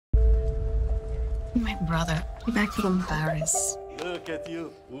My brother, back from Paris. Look at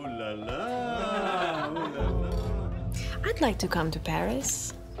you. Ooh la la. Ooh la la. I'd like to come to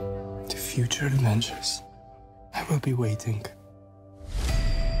Paris. To future adventures. I will be waiting.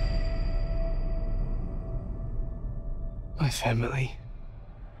 My family.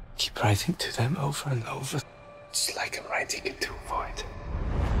 Keep writing to them over and over. It's like I'm writing into a void.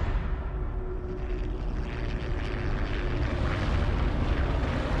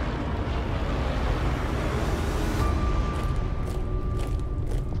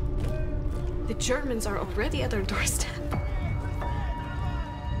 The Germans are already at our doorstep.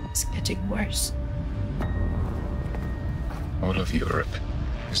 It's getting worse. All of Europe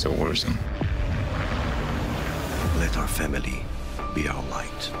is a war zone. Let our family be our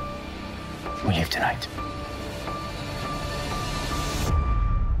light. We leave tonight.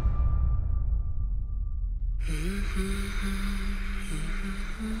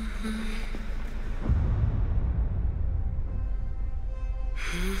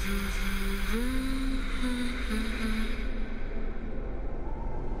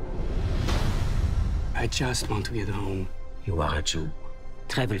 I just want to get home. You are a Jew.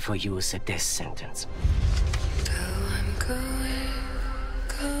 Travel for you is a death sentence. I'm going,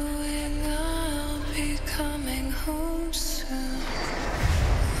 I'll be coming home soon.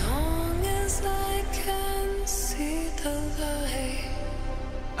 Long as I can see the light.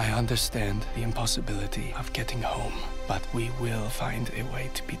 I understand the impossibility of getting home, but we will find a way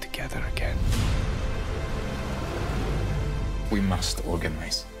to be together again. We must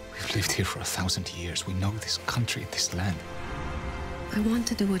organize. We've lived here for 1,000 years. We know this country, this land. I want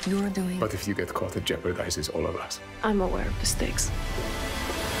to do what you're doing. But if you get caught, it jeopardizes all of us. I'm aware of the stakes.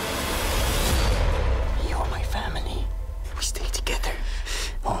 You're my family. We stay together.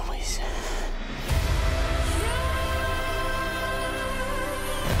 Always.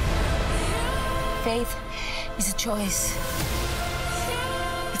 Faith is a choice.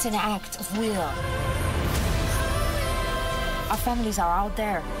 It's an act of will. Our families are out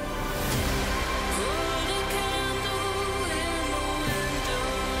there.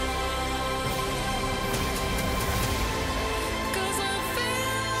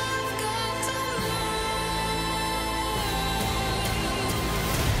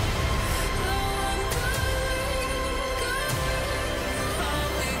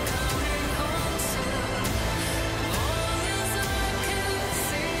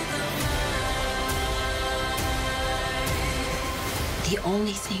 The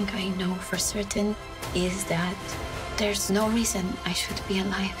only thing I know for certain is that there's no reason I should be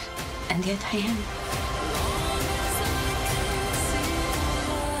alive, and yet I am.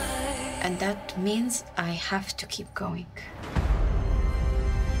 And that means I have to keep going.